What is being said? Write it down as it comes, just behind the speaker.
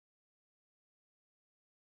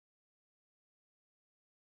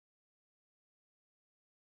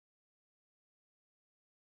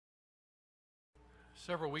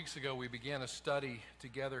Several weeks ago, we began a study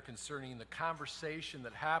together concerning the conversation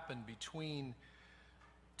that happened between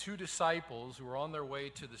two disciples who were on their way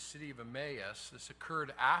to the city of Emmaus. This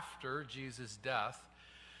occurred after Jesus' death.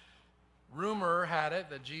 Rumor had it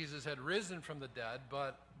that Jesus had risen from the dead,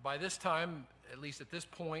 but by this time, at least at this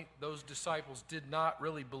point, those disciples did not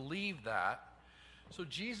really believe that. So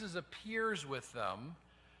Jesus appears with them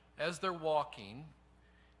as they're walking,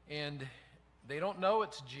 and they don't know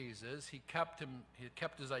it's Jesus. He kept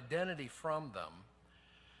his identity from them.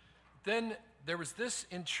 Then there was this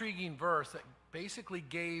intriguing verse that basically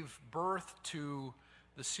gave birth to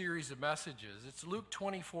the series of messages. It's Luke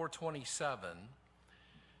 24:27.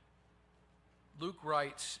 Luke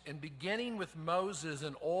writes, "And beginning with Moses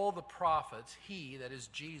and all the prophets, he," that is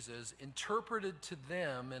Jesus, "interpreted to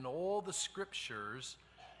them in all the scriptures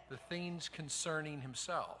the things concerning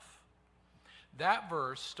himself." That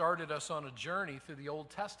verse started us on a journey through the Old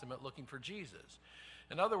Testament looking for Jesus.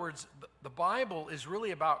 In other words, the Bible is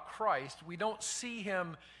really about Christ. We don't see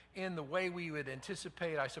him in the way we would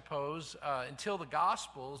anticipate, I suppose, until the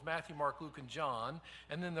Gospels, Matthew, Mark, Luke, and John.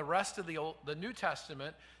 And then the rest of the New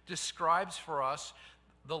Testament describes for us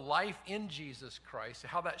the life in Jesus Christ,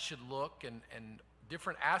 how that should look, and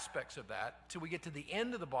different aspects of that, till we get to the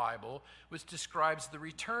end of the Bible, which describes the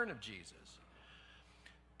return of Jesus.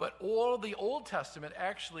 But all the Old Testament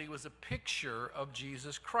actually was a picture of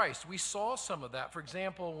Jesus Christ. We saw some of that. For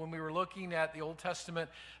example, when we were looking at the Old Testament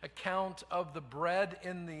account of the bread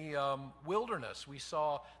in the wilderness, we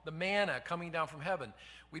saw the manna coming down from heaven.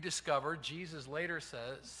 We discovered, Jesus later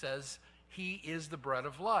says he is the bread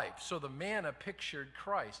of life. So the manna pictured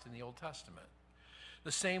Christ in the Old Testament.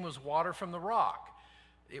 The same was water from the rock.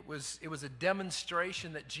 It was a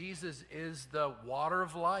demonstration that Jesus is the water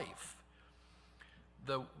of life.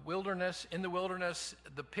 In the wilderness,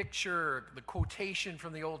 the picture, the quotation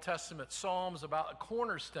from the Old Testament Psalms about a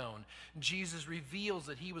cornerstone. Jesus reveals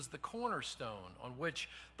that he was the cornerstone on which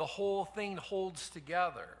the whole thing holds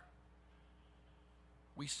together.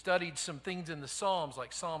 We studied some things in the Psalms,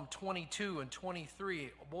 like Psalm 22 and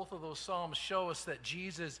 23. Both of those Psalms show us that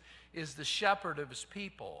Jesus is the shepherd of his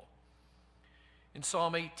people. In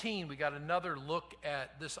Psalm 18, we got another look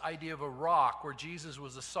at this idea of a rock, where Jesus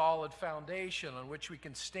was a solid foundation on which we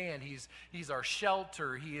can stand. He's our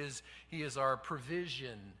shelter. He is our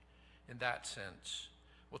provision in that sense.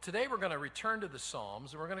 Well, today we're going to return to the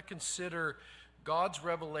Psalms, and we're going to consider God's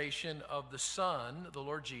revelation of the Son, the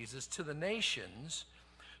Lord Jesus, to the nations.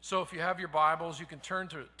 So if you have your Bibles, you can turn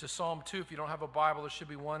to Psalm 2. If you don't have a Bible, there should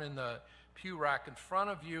be one in the pew rack in front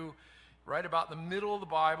of you. Right about the middle of the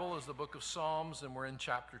Bible is the book of Psalms, and we're in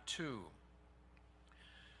chapter 2.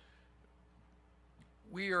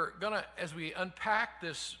 We are going to, as we unpack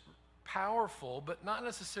this powerful but not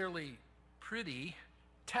necessarily pretty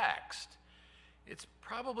text, it's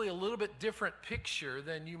probably a little bit different picture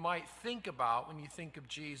than you might think about when you think of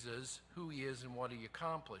Jesus, who he is and what he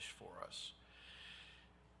accomplished for us.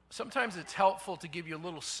 Sometimes it's helpful to give you a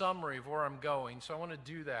little summary of where I'm going, so I want to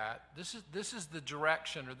do that. This is the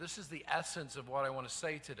direction, or this is the essence of what I want to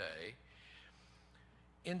say today.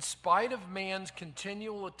 In spite of man's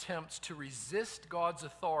continual attempts to resist God's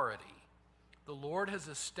authority, the Lord has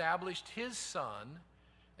established his Son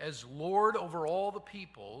as Lord over all the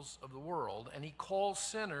peoples of the world, and he calls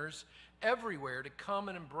sinners everywhere to come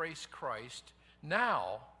and embrace Christ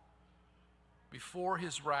now, before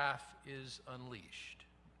his wrath is unleashed.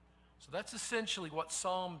 So that's essentially what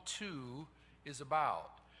Psalm 2 is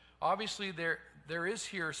about. Obviously, there is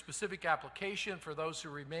here a specific application for those who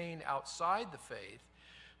remain outside the faith,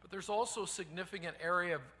 but there's also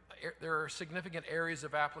there are significant areas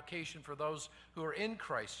of application for those who are in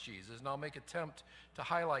Christ Jesus, and I'll make attempt to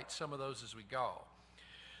highlight some of those as we go.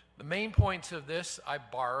 The main points of this I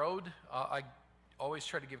borrowed. I always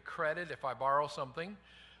try to give credit if I borrow something.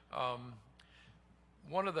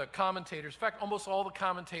 One of the commentators, in fact, almost all the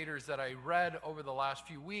commentators that I read over the last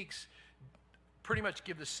few weeks pretty much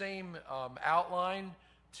give the same outline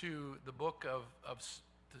to the book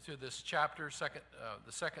to this chapter,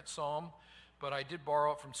 the second Psalm, but I did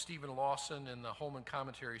borrow it from Stephen Lawson in the Holman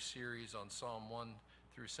Commentary series on Psalm 1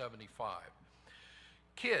 through 75.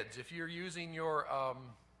 Kids, if you're using your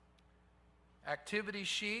activity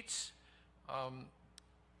sheets,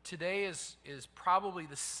 today is probably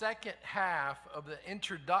the second half of the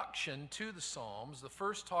introduction to the Psalms. The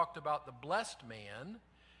first talked about the blessed man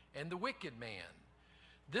and the wicked man.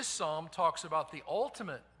 This psalm talks about the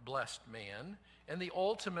ultimate blessed man and the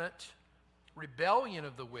ultimate rebellion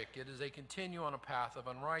of the wicked as they continue on a path of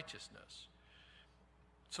unrighteousness.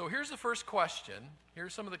 So here's the first question.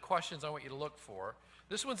 Here's some of the questions I want you to look for.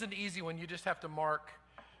 This one's an easy one. You just have to mark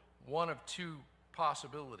one of two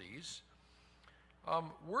possibilities.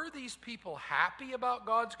 Were these people happy about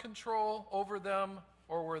God's control over them,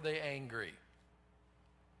 or were they angry?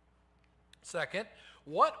 Second,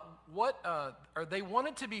 they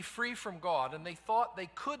wanted to be free from God, and they thought they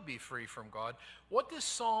could be free from God. What does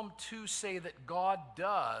Psalm 2 say that God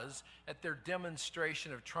does at their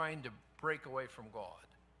demonstration of trying to break away from God?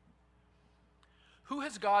 Who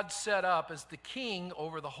has God set up as the king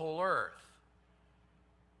over the whole earth?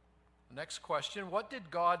 Next question, what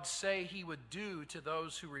did God say he would do to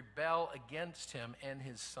those who rebel against him and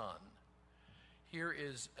his son? Here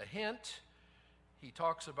is a hint. He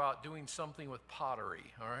talks about doing something with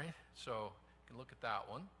pottery, all right? So you can look at that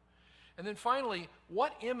one. And then finally,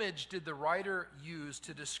 what image did the writer use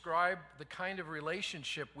to describe the kind of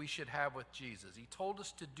relationship we should have with Jesus? He told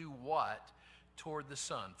us to do what toward the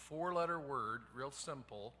Son? Four-letter word, real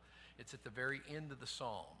simple. It's at the very end of the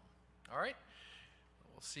psalm. All right?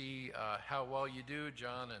 We'll see how well you do.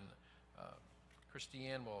 John and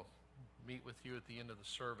Christiane will meet with you at the end of the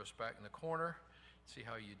service back in the corner. See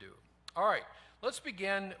how you do. All right, let's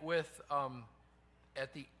begin with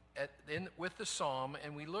with the psalm,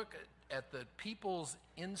 and we look at the people's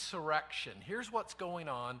insurrection. Here's what's going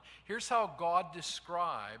on. Here's how God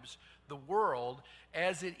describes the world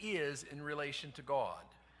as it is in relation to God.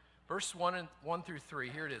 Verse 1 through 3,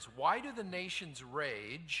 here it is. Why do the nations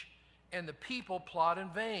rage and the people plot in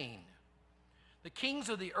vain? The kings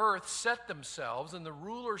of the earth set themselves, and the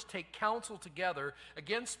rulers take counsel together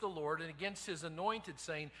against the Lord and against his anointed,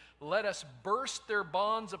 saying, let us burst their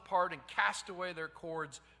bonds apart and cast away their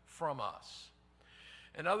cords from us.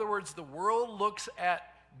 In other words, the world looks at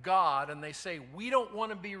God and they say, we don't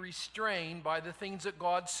want to be restrained by the things that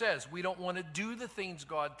God says. We don't want to do the things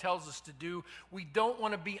God tells us to do. We don't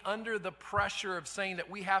want to be under the pressure of saying that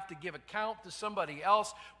we have to give account to somebody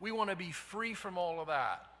else. We want to be free from all of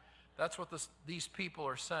that. That's what these people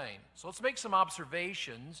are saying. So let's make some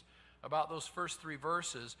observations about those first three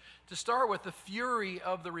verses. To start with, the fury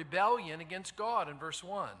of the rebellion against God in verse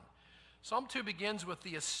 1. Psalm 2 begins with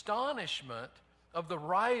the astonishment of the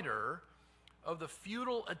writer of the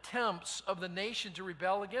futile attempts of the nation to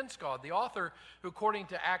rebel against God. The author, who according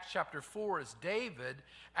to Acts chapter 4 is David,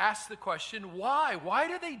 asks the question, why? Why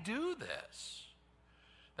do they do this?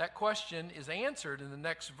 That question is answered in the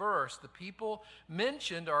next verse. The people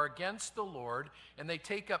mentioned are against the Lord, and they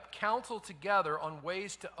take up counsel together on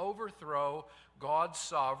ways to overthrow God's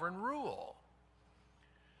sovereign rule.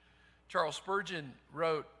 Charles Spurgeon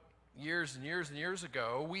wrote years and years and years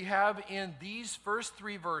ago, we have in these first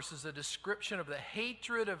three verses a description of the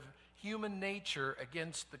hatred of human nature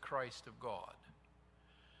against the Christ of God.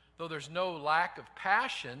 Though there's no lack of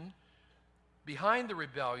passion behind the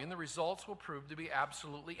rebellion, the results will prove to be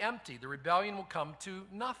absolutely empty. The rebellion will come to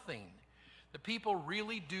nothing. The people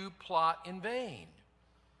really do plot in vain.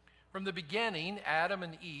 From the beginning, Adam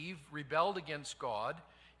and Eve rebelled against God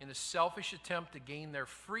in a selfish attempt to gain their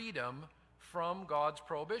freedom from God's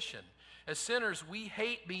prohibition. As sinners, we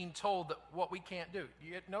hate being told that what we can't do.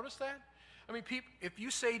 You notice that? I mean, if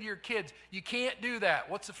you say to your kids, you can't do that,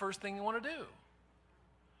 what's the first thing you want to do?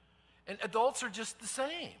 And adults are just the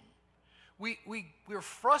same. We're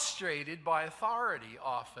frustrated by authority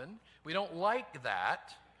often. We don't like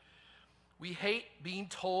that. We hate being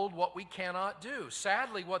told what we cannot do.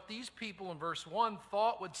 Sadly, what these people in verse 1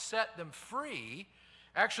 thought would set them free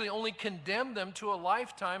actually only condemned them to a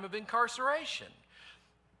lifetime of incarceration.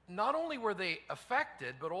 Not only were they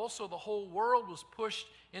affected, but also the whole world was pushed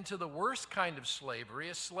into the worst kind of slavery,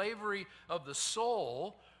 a slavery of the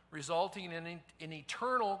soul, resulting in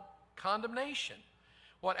eternal condemnation.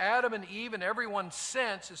 What Adam and Eve and everyone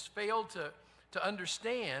since has failed to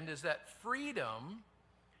understand is that freedom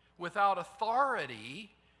without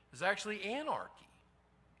authority is actually anarchy.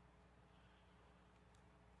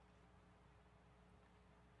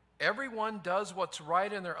 Everyone does what's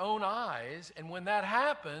right in their own eyes, and when that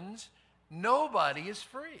happens, nobody is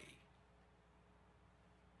free.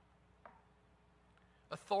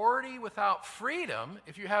 Authority without freedom,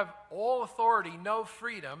 if you have all authority, no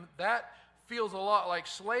freedom, that feels a lot like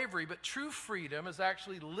slavery, but true freedom is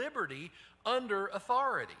actually liberty under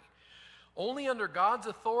authority. Only under God's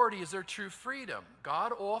authority is there true freedom.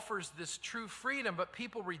 God offers this true freedom, but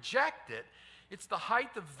people reject it. It's the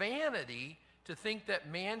height of vanity to think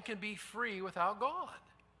that man can be free without God.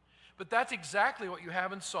 But that's exactly what you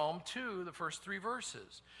have in Psalm 2, the first three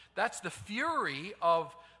verses. That's the fury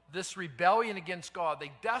of this rebellion against God.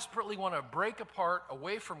 They desperately want to break apart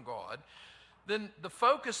away from God. Then the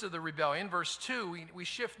focus of the rebellion, verse 2, we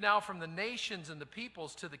shift now from the nations and the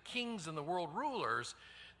peoples to the kings and the world rulers.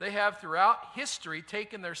 They have throughout history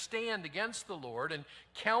taken their stand against the Lord and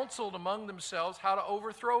counseled among themselves how to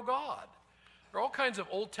overthrow God. There are all kinds of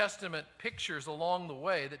Old Testament pictures along the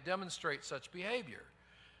way that demonstrate such behavior.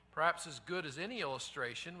 Perhaps as good as any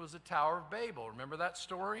illustration was the Tower of Babel. Remember that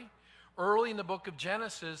story? Early in the book of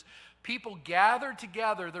Genesis, people gathered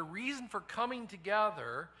together. The reason for coming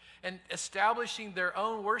together and establishing their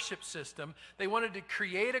own worship system, they wanted to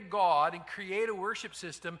create a God and create a worship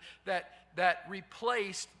system that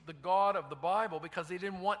replaced the God of the Bible, because they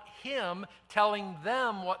didn't want him telling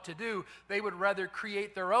them what to do. They would rather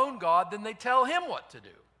create their own God than they tell him what to do.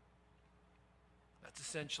 That's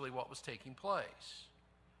essentially what was taking place.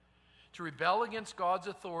 To rebel against God's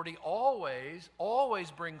authority always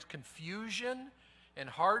brings confusion and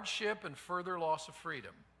hardship and further loss of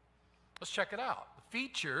freedom. Let's check it out. The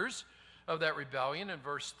features of that rebellion in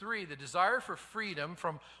verse 3, the desire for freedom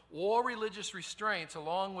from all religious restraints,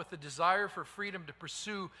 along with the desire for freedom to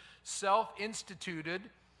pursue self-instituted,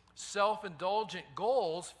 self-indulgent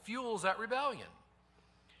goals, fuels that rebellion.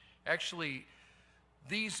 Actually,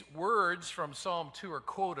 these words from Psalm 2 are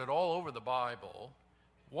quoted all over the Bible.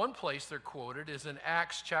 One place they're quoted is in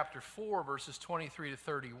Acts chapter 4, verses 23 to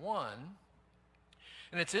 31.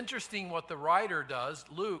 And it's interesting what the writer does,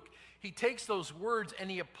 Luke. He takes those words and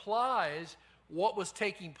he applies what was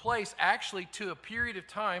taking place actually to a period of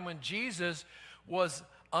time when Jesus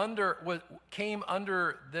came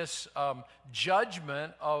under this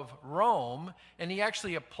judgment of Rome, and he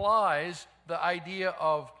actually applies the idea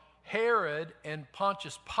of Herod and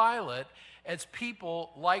Pontius Pilate as people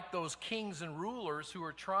like those kings and rulers who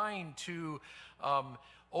are trying to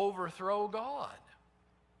overthrow God.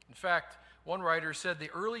 In fact, one writer said the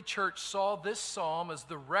early church saw this psalm as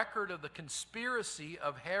the record of the conspiracy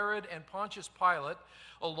of Herod and Pontius Pilate,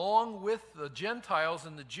 along with the Gentiles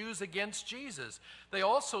and the Jews against Jesus. They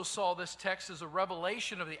also saw this text as a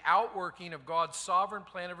revelation of the outworking of God's sovereign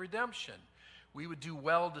plan of redemption. We would do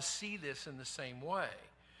well to see this in the same way.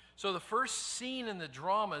 So the first scene in the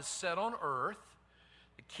drama is set on earth.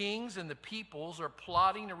 The kings and the peoples are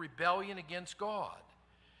plotting a rebellion against God.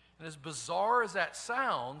 And as bizarre as that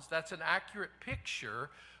sounds, that's an accurate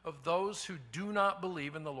picture of those who do not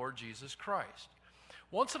believe in the Lord Jesus Christ.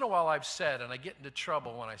 Once in a while I've said, and I get into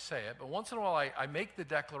trouble when I say it, but once in a while I make the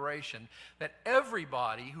declaration that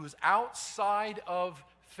everybody who is outside of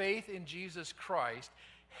faith in Jesus Christ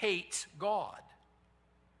hates God.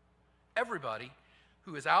 Everybody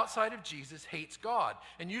who is outside of Jesus hates God.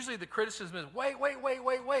 And usually the criticism is, wait.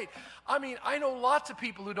 I mean, I know lots of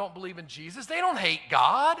people who don't believe in Jesus. They don't hate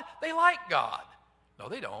God. They like God. No,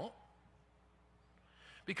 they don't.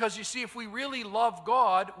 Because you see, if we really love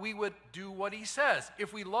God, we would do what he says.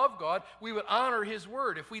 If we love God, we would honor his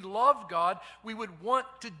word. If we loved God, we would want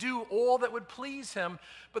to do all that would please him.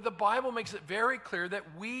 But the Bible makes it very clear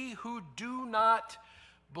that we who do not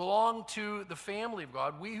belong to the family of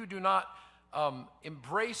God, we who do not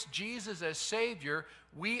embrace Jesus as Savior,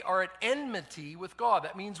 we are at enmity with God.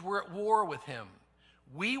 That means we're at war with him.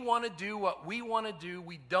 We want to do what we want to do.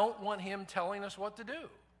 We don't want him telling us what to do.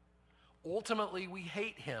 Ultimately, we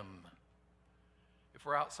hate him if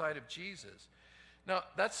we're outside of Jesus. Now,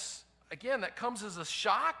 that comes as a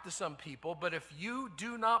shock to some people, but if you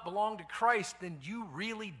do not belong to Christ, then you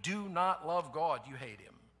really do not love God. You hate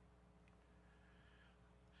him.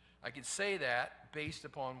 I can say that based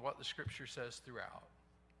upon what the Scripture says throughout.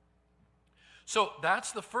 So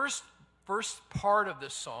that's the first part of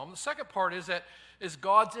this psalm. The second part is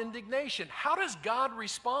God's indignation. How does God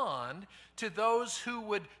respond to those who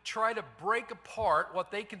would try to break apart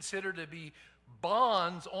what they consider to be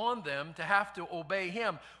bonds on them to have to obey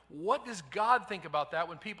him? What does God think about that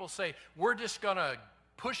when people say, we're just going to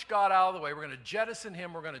push God out of the way, we're going to jettison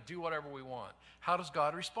him, we're going to do whatever we want? How does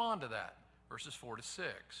God respond to that? Verses 4 to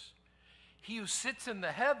 6. He who sits in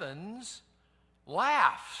the heavens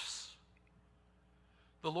laughs.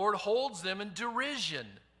 The Lord holds them in derision.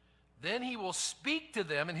 Then he will speak to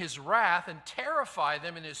them in his wrath and terrify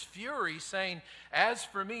them in his fury, saying, as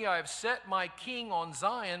for me, I have set my king on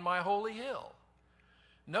Zion, my holy hill.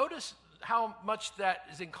 Notice how much that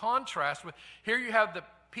is in contrast with, here you have the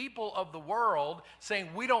people of the world saying,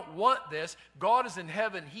 we don't want this. God is in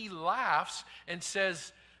heaven. He laughs and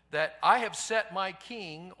says that I have set my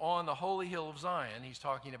king on the holy hill of Zion. He's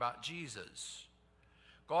talking about Jesus.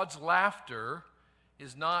 God's laughter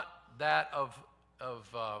is not that of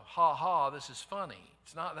ha ha, this is funny.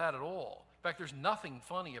 It's not that at all. In fact, there's nothing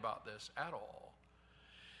funny about this at all.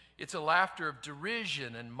 It's a laughter of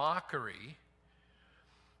derision and mockery.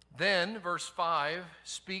 Then, verse 5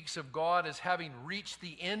 speaks of God as having reached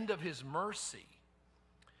the end of his mercy.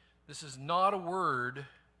 This is not a word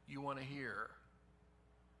you want to hear.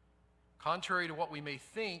 Contrary to what we may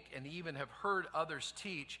think and even have heard others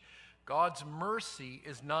teach, God's mercy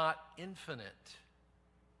is not infinite.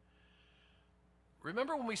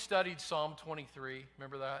 Remember when we studied Psalm 23?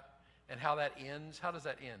 Remember that? And how that ends? How does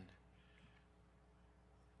that end?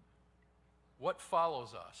 What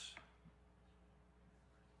follows us?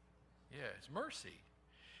 Yeah, it's mercy.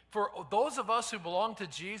 For those of us who belong to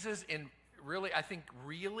Jesus, and really, I think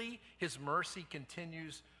his mercy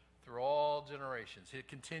continues through all generations. It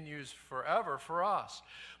continues forever for us.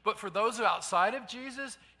 But for those outside of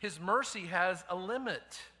Jesus, his mercy has a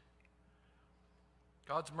limit.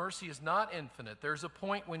 God's mercy is not infinite. There's a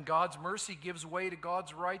point when God's mercy gives way to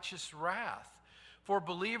God's righteous wrath. For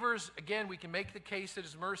believers, again, we can make the case that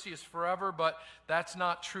his mercy is forever, but that's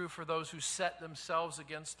not true for those who set themselves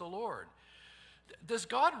against the Lord. Does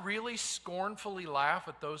God really scornfully laugh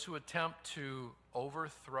at those who attempt to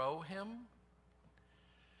overthrow him?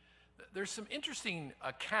 There's some interesting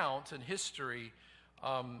accounts in history.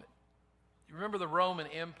 You remember the Roman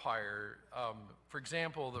Empire. For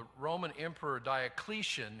example, the Roman Emperor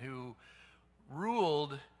Diocletian, who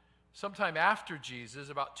ruled sometime after Jesus,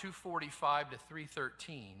 about 245 to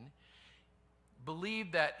 313,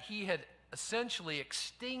 believed that he had essentially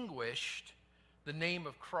extinguished the name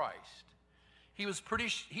of Christ. He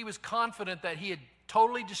was confident that he had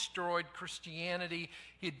totally destroyed Christianity.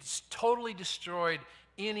 He had totally destroyed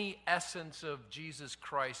any essence of Jesus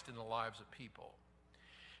Christ in the lives of people.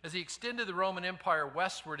 As he extended the Roman Empire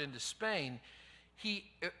westward into Spain, he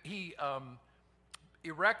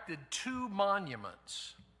erected 2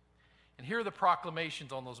 monuments. And here are the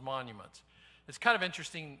proclamations on those monuments. It's kind of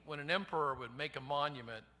interesting when an emperor would make a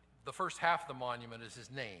monument, the first half of the monument is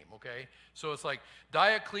his name, okay? So it's like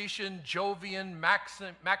Diocletian, Jovian,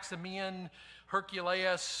 Maximian,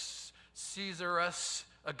 Herculeus, Caesarus,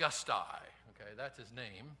 Augusti. Okay, that's his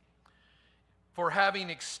name. For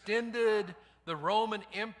having extended the Roman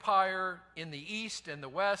Empire in the east and the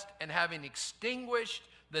west, and having extinguished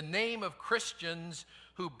the name of Christians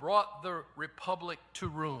who brought the republic to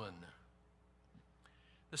ruin.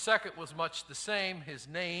 The second was much the same, his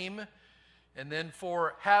name, and then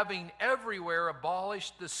for having everywhere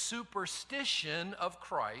abolished the superstition of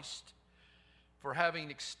Christ, for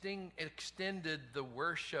having extended the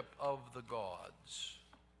worship of the gods.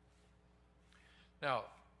 Now,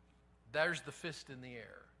 there's the fist in the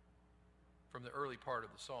air from the early part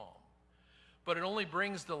of the psalm. But it only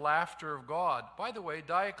brings the laughter of God. By the way,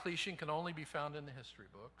 Diocletian can only be found in the history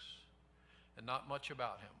books and not much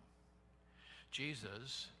about him.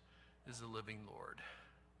 Jesus is the living Lord,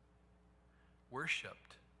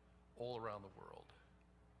 worshipped all around the world.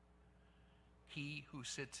 He who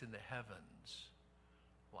sits in the heavens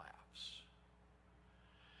laughs.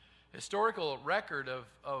 Historical record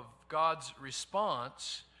of God's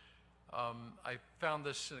response. I found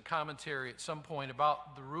this in a commentary at some point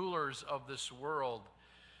about the rulers of this world.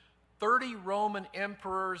 30 Roman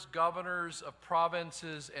emperors, governors of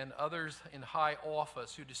provinces, and others in high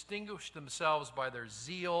office who distinguished themselves by their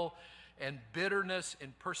zeal and bitterness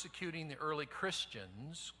in persecuting the early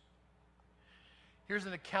Christians. Here's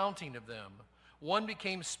an accounting of them. One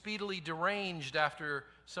became speedily deranged after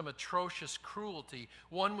some atrocious cruelty.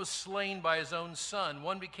 One was slain by his own son.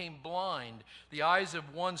 One became blind. The eyes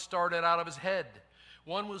of one started out of his head.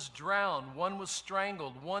 One was drowned. One was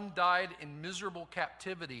strangled. One died in miserable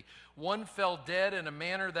captivity. One fell dead in a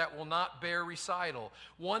manner that will not bear recital.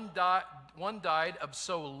 One died of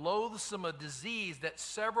so loathsome a disease that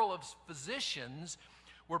several of his physicians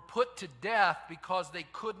were put to death because they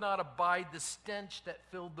could not abide the stench that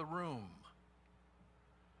filled the room.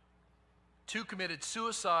 2 committed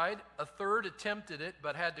suicide. A third attempted it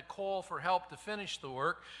but had to call for help to finish the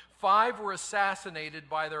work. 5 were assassinated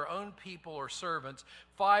by their own people or servants.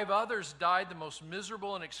 5 others died the most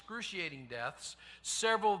miserable and excruciating deaths,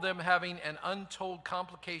 several of them having an untold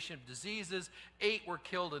complication of diseases. 8 were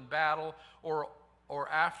killed in battle or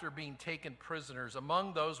after being taken prisoners.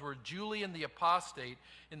 Among those were Julian the Apostate.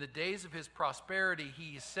 In the days of his prosperity,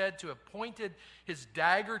 he is said to have pointed his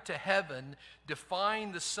dagger to heaven,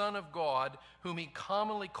 defying the Son of God, whom he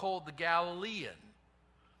commonly called the Galilean.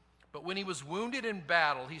 But when he was wounded in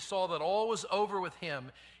battle, he saw that all was over with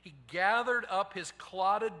him. He gathered up his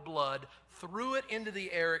clotted blood, threw it into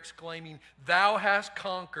the air, exclaiming, "Thou hast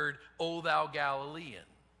conquered, O thou Galilean."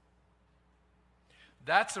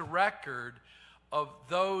 That's a record of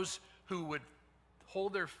those who would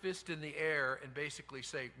hold their fist in the air and basically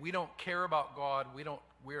say, we don't care about God, we're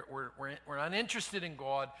not interested in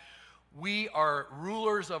God, we are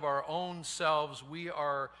rulers of our own selves, we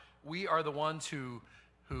are the ones who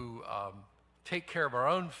take care of our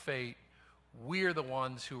own fate, we are the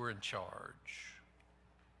ones who are in charge.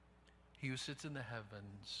 He who sits in the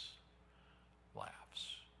heavens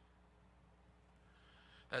laughs.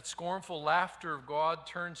 That scornful laughter of God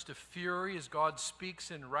turns to fury as God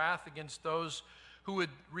speaks in wrath against those who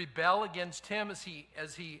would rebel against him as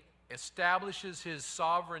he establishes his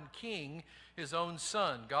sovereign king, his own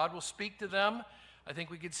son. God will speak to them, I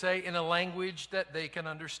think we could say, in a language that they can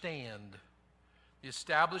understand. The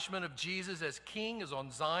establishment of Jesus as king is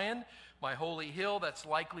on Zion, my holy hill. That's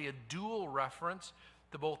likely a dual reference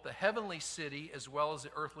to both the heavenly city as well as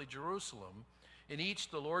the earthly Jerusalem. In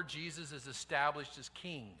each, the Lord Jesus is established as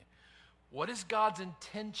king. What is God's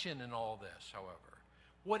intention in all this, however?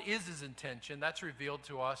 What is his intention? That's revealed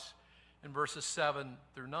to us in verses 7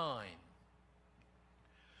 through 9.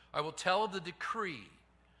 I will tell of the decree.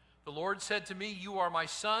 The Lord said to me, you are my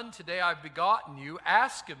son. Today I've begotten you.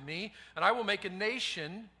 Ask of me, and I will make the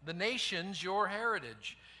nations your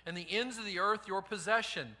heritage, and the ends of the earth your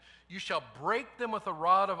possession. You shall break them with a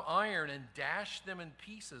rod of iron and dash them in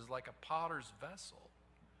pieces like a potter's vessel.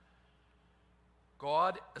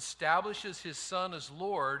 God establishes his son as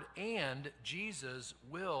Lord, and Jesus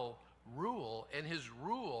will rule. And his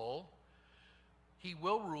rule, he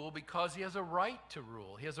will rule because he has a right to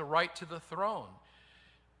rule. He has a right to the throne.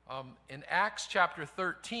 In Acts chapter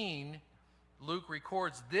 13, Luke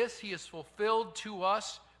records this: he has fulfilled to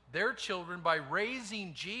us, their children, by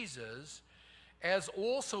raising Jesus, as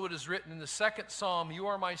also it is written in the second psalm, you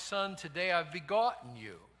are my son, today I've begotten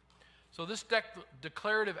you. So this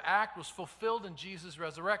declarative act was fulfilled in Jesus'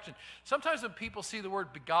 resurrection. Sometimes when people see the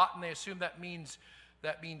word begotten, they assume that means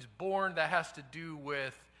born. That has to do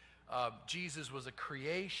with Jesus was a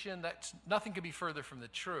creation. Nothing could be further from the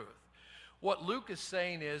truth. What Luke is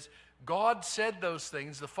saying is God said those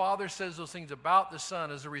things, the Father says those things about the Son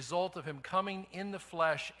as a result of him coming in the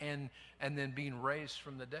flesh and then being raised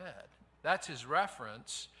from the dead. That's his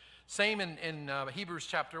reference. Same in Hebrews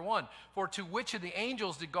chapter 1. For to which of the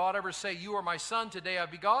angels did God ever say, you are my son, today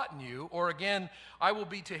I've begotten you? Or again, I will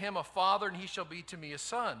be to him a father, and he shall be to me a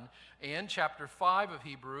son. And chapter 5 of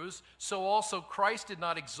Hebrews, so also Christ did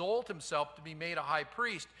not exalt himself to be made a high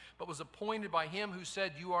priest, but was appointed by him who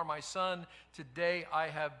said, you are my son, today I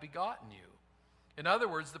have begotten you. In other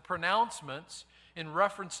words, the pronouncements in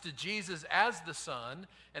reference to Jesus as the Son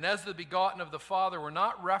and as the begotten of the Father were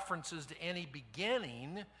not references to any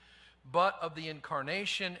beginning, but of the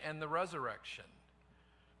incarnation and the resurrection.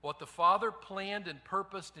 What the Father planned and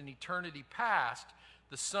purposed in eternity past,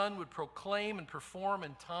 the Son would proclaim and perform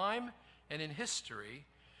in time and in history,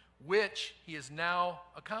 which he has now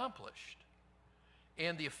accomplished.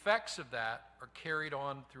 And the effects of that are carried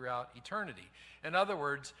on throughout eternity. In other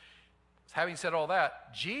words, having said all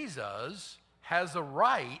that, Jesus has a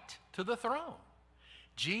right to the throne.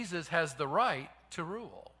 Jesus has the right to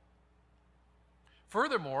rule.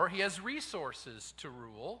 Furthermore, he has resources to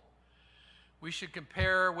rule. We should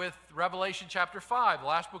compare with Revelation chapter 5. The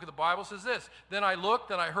last book of the Bible says this: Then I looked,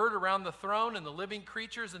 and I heard around the throne and the living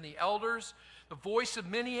creatures and the elders the voice of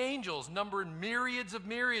many angels, numbering myriads of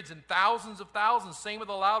myriads and thousands of thousands, saying with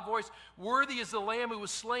a loud voice, worthy is the Lamb who was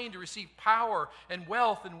slain to receive power and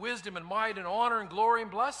wealth and wisdom and might and honor and glory and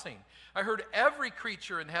blessing. I heard every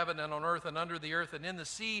creature in heaven and on earth and under the earth and in the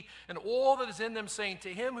sea and all that is in them saying, to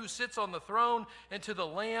him who sits on the throne and to the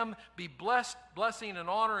Lamb be blessing and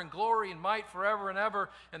honor and glory and might forever and ever.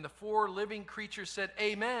 And the four living creatures said,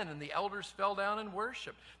 Amen. And the elders fell down and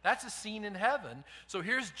worshiped. That's a scene in heaven. So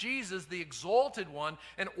here's Jesus, the exalted one,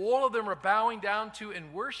 and all of them are bowing down to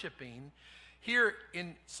and worshiping. Here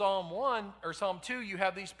in Psalm 1 or Psalm 2, you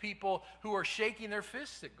have these people who are shaking their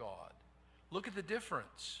fists at God. Look at the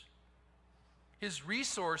difference. His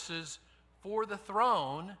resources for the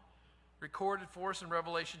throne recorded for us in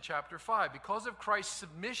Revelation chapter 5. Because of Christ's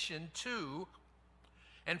submission to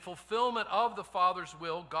and fulfillment of the Father's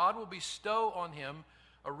will, God will bestow on him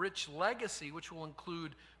a rich legacy which will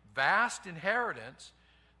include vast inheritance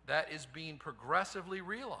that is being progressively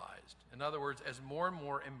realized. In other words, as more and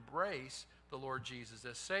more embrace the Lord Jesus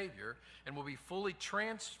as Savior, and will be fully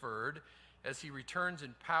transferred as he returns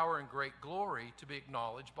in power and great glory to be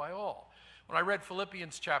acknowledged by all. When I read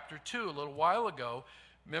Philippians chapter 2 a little while ago,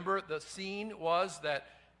 remember the scene was that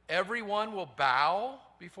everyone will bow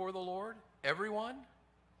before the Lord? Everyone?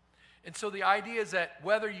 And so the idea is that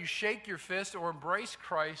whether you shake your fist or embrace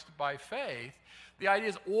Christ by faith, the idea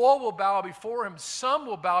is all will bow before him. Some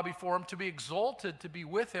will bow before him to be exalted, to be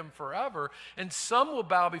with him forever. And some will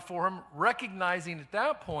bow before him, recognizing at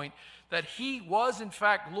that point that he was in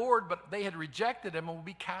fact Lord, but they had rejected him and will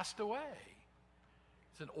be cast away.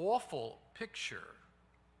 It's an awful picture.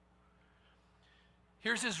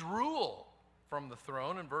 Here's his rule from the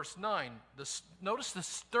throne in verse 9. Notice the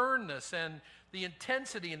sternness and the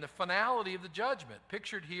intensity and the finality of the judgment.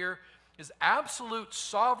 Pictured here is absolute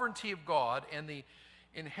sovereignty of God and the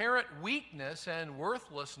inherent weakness and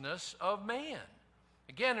worthlessness of man.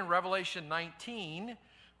 Again, in Revelation 19,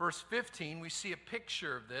 verse 15, we see a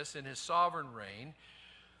picture of this in his sovereign reign.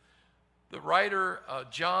 The writer,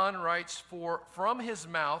 John, writes, "For from his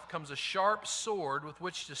mouth comes a sharp sword with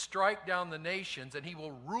which to strike down the nations, and he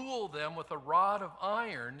will rule them with a rod of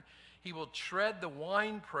iron. He will tread the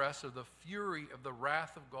winepress of the fury of the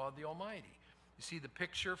wrath of God the Almighty." You see the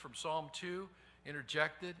picture from Psalm 2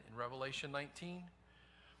 interjected in Revelation 19?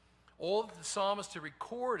 All that the psalmist has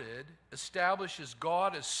recorded establishes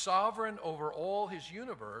God as sovereign over all his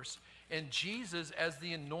universe and Jesus as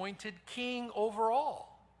the anointed king over all.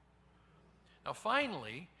 Now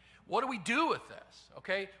finally, what do we do with this?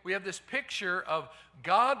 Okay, we have this picture of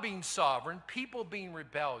God being sovereign, people being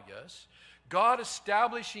rebellious, God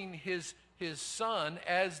establishing his son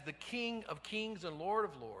as the King of kings and Lord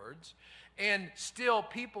of lords, and still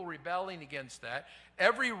people rebelling against that.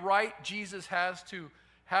 Every right Jesus has to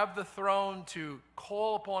have the throne, to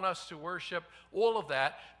call upon us to worship, all of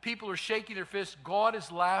that. People are shaking their fists. God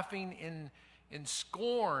is laughing in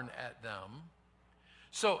scorn at them.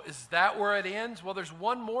 So is that where it ends? Well, there's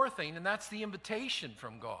one more thing, and that's the invitation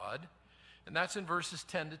from God, and that's in verses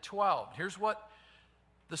 10 to 12. Here's what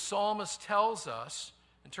the psalmist tells us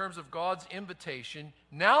in terms of God's invitation.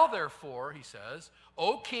 "Now, therefore," he says,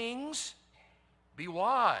 "O kings, be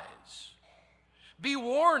wise. Be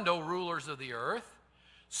warned, O rulers of the earth.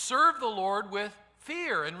 Serve the Lord with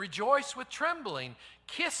fear and rejoice with trembling.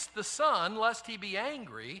 Kiss the Son, lest he be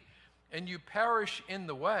angry and you perish in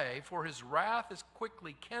the way, for his wrath is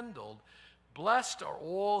quickly kindled. Blessed are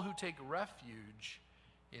all who take refuge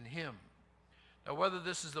in him." Now, whether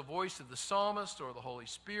this is the voice of the psalmist or the Holy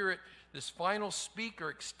Spirit, this final speaker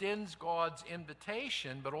extends God's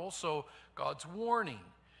invitation, but also God's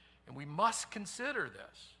warning. And we must consider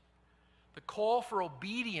this. The call for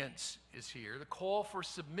obedience is here. The call for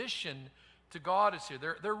submission to God is here.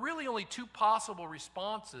 There are really only two possible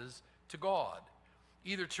responses to God.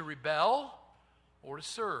 Either to rebel or to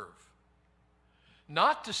serve.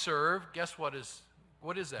 Not to serve, guess what is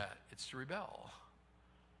that? It's to rebel.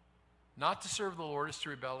 Not to serve the Lord is to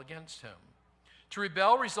rebel against him. To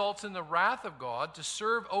rebel results in the wrath of God. To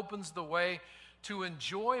serve opens the way to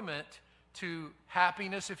enjoyment, to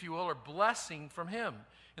happiness, if you will, or blessing from him.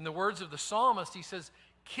 In the words of the psalmist, he says,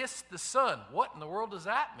 "Kiss the Son." What in the world does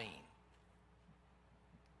that mean?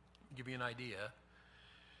 I'll give you an idea.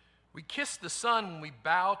 We kiss the Son when we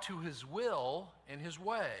bow to his will and his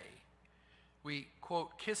way. We,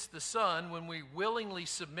 quote, kiss the Son when we willingly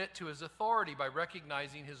submit to his authority by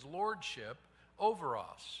recognizing his lordship over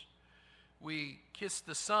us. We kiss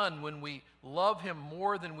the Son when we love him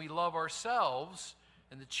more than we love ourselves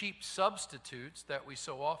and the cheap substitutes that we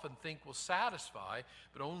so often think will satisfy,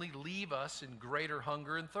 but only leave us in greater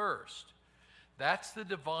hunger and thirst. That's the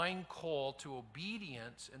divine call to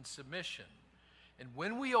obedience and submission. And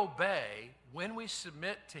when we obey, when we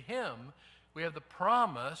submit to him, we have the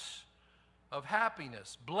promise of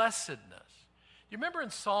happiness, blessedness. You remember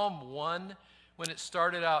in Psalm 1 when it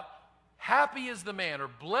started out, "Happy is the man," or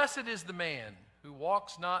 "Blessed is the man who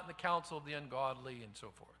walks not in the counsel of the ungodly," and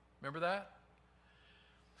so forth. Remember that?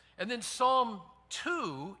 And then Psalm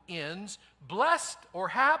 2 ends, "Blessed or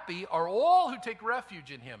happy are all who take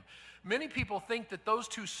refuge in him." Many people think that those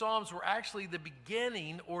two Psalms were actually the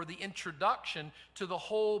beginning or the introduction to the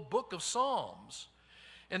whole book of Psalms.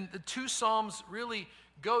 And the two Psalms really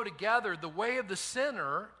go together. The way of the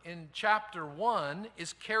sinner in chapter 1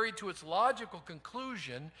 is carried to its logical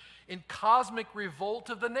conclusion in cosmic revolt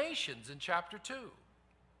of the nations in chapter 2.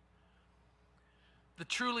 The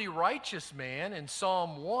truly righteous man in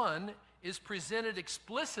Psalm 1 is presented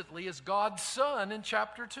explicitly as God's Son in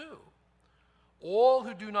chapter 2. All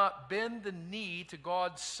who do not bend the knee to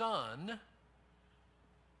God's Son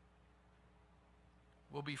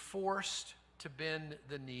will be forced to bend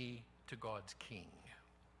the knee to God's King.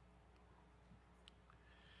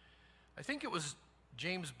 I think it was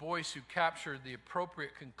James Boyce who captured the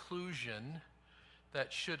appropriate conclusion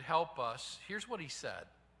that should help us. Here's what he said.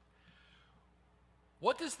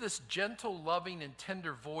 What does this gentle, loving, and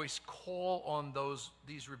tender voice call on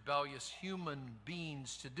these rebellious human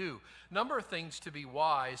beings to do? A number of things: to be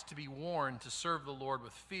wise, to be warned, to serve the Lord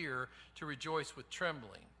with fear, to rejoice with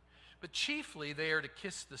trembling. But chiefly they are to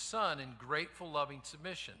kiss the Son in grateful, loving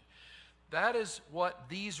submission. That is what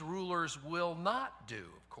these rulers will not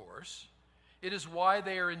do, of course. It is why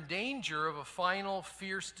they are in danger of a final,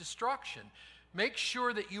 fierce destruction. Make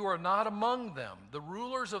sure that you are not among them. The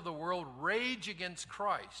rulers of the world rage against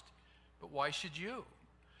Christ. But why should you?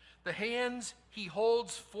 The hands he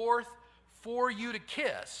holds forth for you to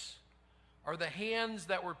kiss are the hands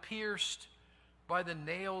that were pierced by the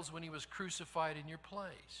nails when he was crucified in your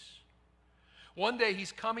place. One day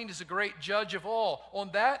he's coming as a great judge of all.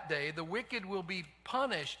 On that day, the wicked will be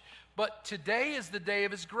punished. But today is the day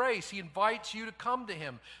of his grace. He invites you to come to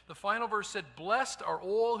him. The final verse said, "Blessed are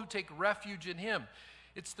all who take refuge in him."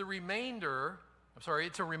 It's a reminder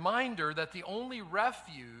that the only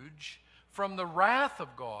refuge from the wrath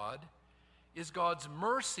of God is God's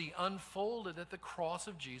mercy unfolded at the cross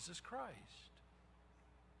of Jesus Christ.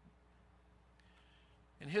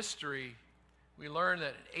 In history, we learn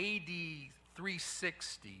that in AD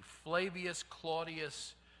 360, Flavius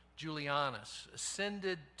Claudius Julianus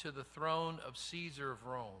ascended to the throne of Caesar of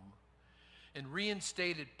Rome and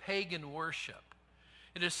reinstated pagan worship.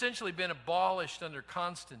 It had essentially been abolished under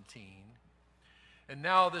Constantine, and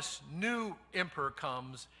now this new emperor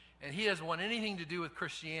comes, and he doesn't want anything to do with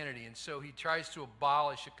Christianity, and so he tries to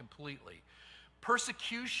abolish it completely.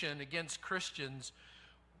 Persecution against Christians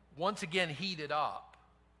once again heated up.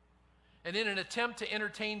 And in an attempt to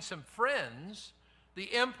entertain some friends,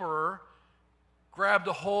 the emperor grabbed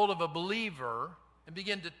a hold of a believer and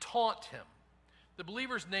began to taunt him. The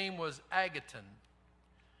believer's name was Agathon.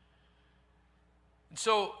 And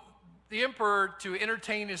so the emperor, to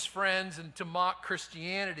entertain his friends and to mock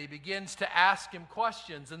Christianity, begins to ask him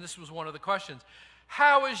questions. And this was one of the questions.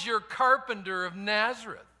 "How is your carpenter of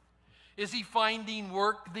Nazareth? Is he finding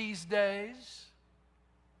work these days?"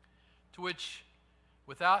 To which,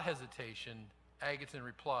 without hesitation, Agathon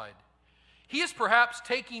replied, "He is perhaps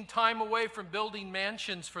taking time away from building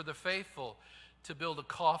mansions for the faithful to build a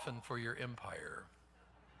coffin for your empire."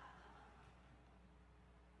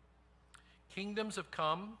 Kingdoms have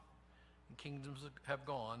come and kingdoms have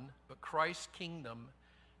gone, but Christ's kingdom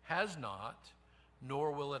has not,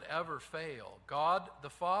 nor will it ever fail. God the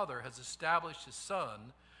Father has established his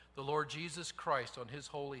Son, the Lord Jesus Christ, on his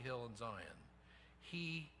holy hill in Zion.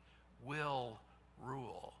 He will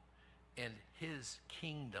rule, and his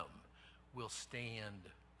kingdom will stand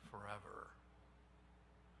forever.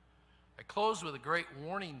 I close with a great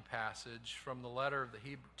warning passage from the letter of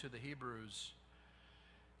to the Hebrews.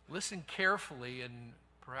 Listen carefully, and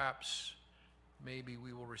perhaps maybe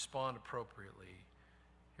we will respond appropriately.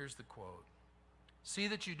 Here's the quote. "See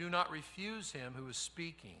that you do not refuse him who is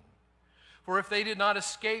speaking. For if they did not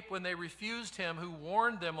escape when they refused him who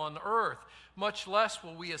warned them on earth, much less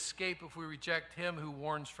will we escape if we reject him who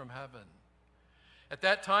warns from heaven. At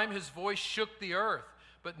that time his voice shook the earth,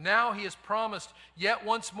 but now he has promised, 'Yet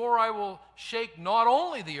once more I will shake not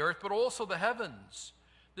only the earth, but also the heavens.'"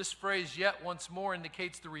 This phrase, "yet once more,"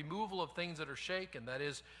 indicates the removal of things that are shaken, that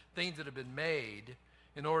is, things that have been made,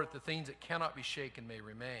 in order that the things that cannot be shaken may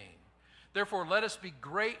remain. Therefore, let us be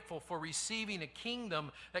grateful for receiving a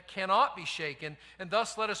kingdom that cannot be shaken, and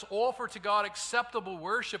thus let us offer to God acceptable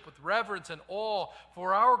worship with reverence and awe,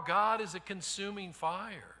 for our God is a consuming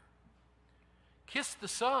fire. Kiss the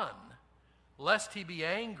Son, lest he be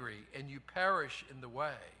angry and you perish in the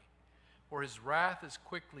way, for his wrath is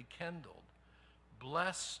quickly kindled.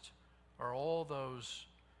 Blessed are all those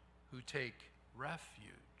who take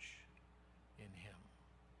refuge in him."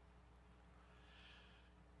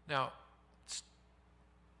 Now,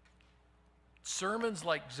 sermons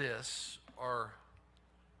like this are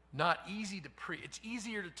not easy to preach. It's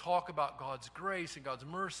easier to talk about God's grace and God's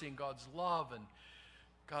mercy and God's love and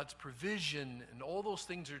God's provision, and all those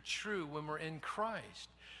things are true when we're in Christ.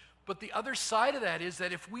 But the other side of that is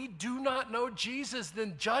that if we do not know Jesus,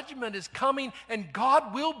 then judgment is coming, and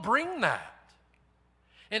God will bring that.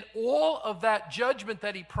 And all of that judgment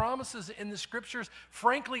that he promises in the scriptures,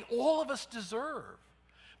 frankly, all of us deserve.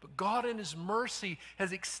 But God in his mercy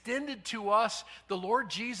has extended to us the Lord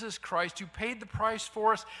Jesus Christ, who paid the price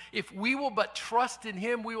for us. If we will but trust in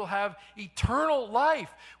him, we will have eternal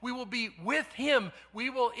life. We will be with him. We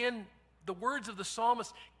will, in the words of the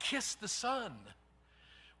psalmist, kiss the Son.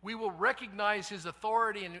 We will recognize his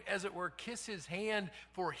authority and, as it were, kiss his hand,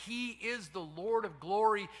 for he is the Lord of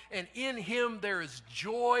glory, and in him there is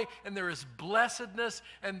joy, and there is blessedness,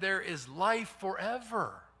 and there is life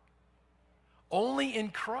forever. Only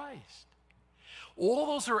in Christ. All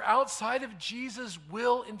those who are outside of Jesus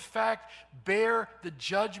will, in fact, bear the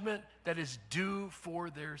judgment that is due for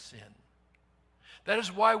their sin. That is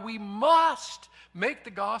why we must make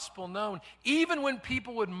the gospel known, even when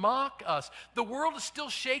people would mock us. The world is still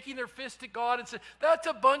shaking their fist at God and saying, "That's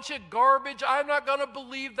a bunch of garbage. I'm not going to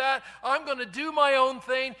believe that. I'm going to do my own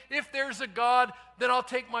thing. If there's a God, then I'll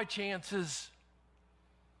take my chances."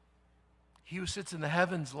 He who sits in the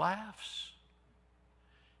heavens laughs,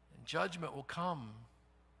 and judgment will come.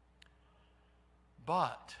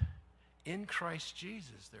 But in Christ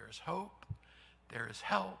Jesus there is hope, there is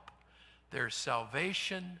help, there is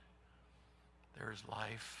salvation, there is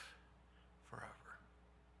life forever.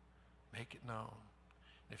 Make it known.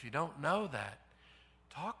 And if you don't know that,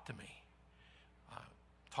 talk to me.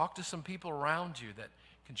 Talk to some people around you that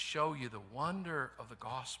can show you the wonder of the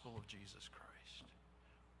gospel of Jesus Christ.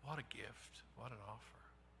 What a gift. What an offer.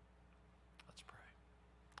 Let's pray.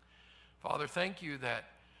 Father, thank you that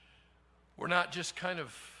we're not just kind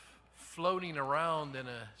of floating around in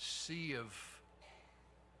a sea of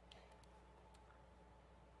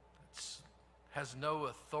has no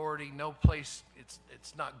authority, no place,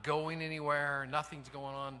 it's not going anywhere, nothing's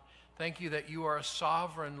going on. Thank you that you are a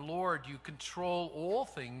sovereign Lord. You control all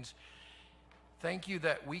things. Thank you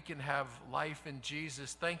that we can have life in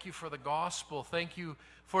Jesus. Thank you for the gospel. Thank you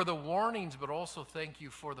for the warnings, but also thank you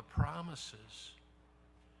for the promises.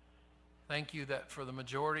 Thank you that for the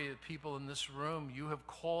majority of the people in this room, you have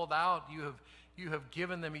called out, you have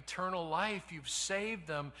given them eternal life, you've saved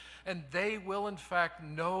them, and they will in fact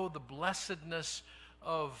know the blessedness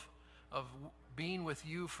of being with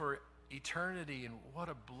you for eternity, and what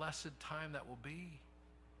a blessed time that will be.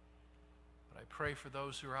 But I pray for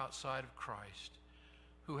those who are outside of Christ,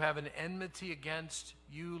 who have an enmity against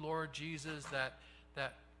you, Lord Jesus, that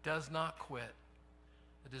does not quit,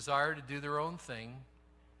 a desire to do their own thing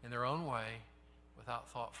in their own way without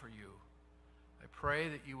thought for you. I pray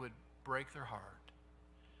that you would break their heart.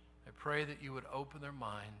 I pray that you would open their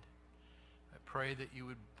mind. I pray that you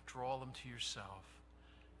would draw them to yourself,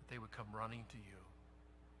 that they would come running to you.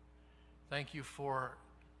 Thank you for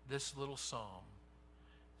this little psalm.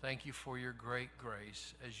 Thank you for your great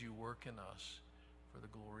grace as you work in us for the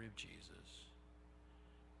glory of Jesus.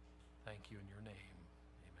 Thank you in your name.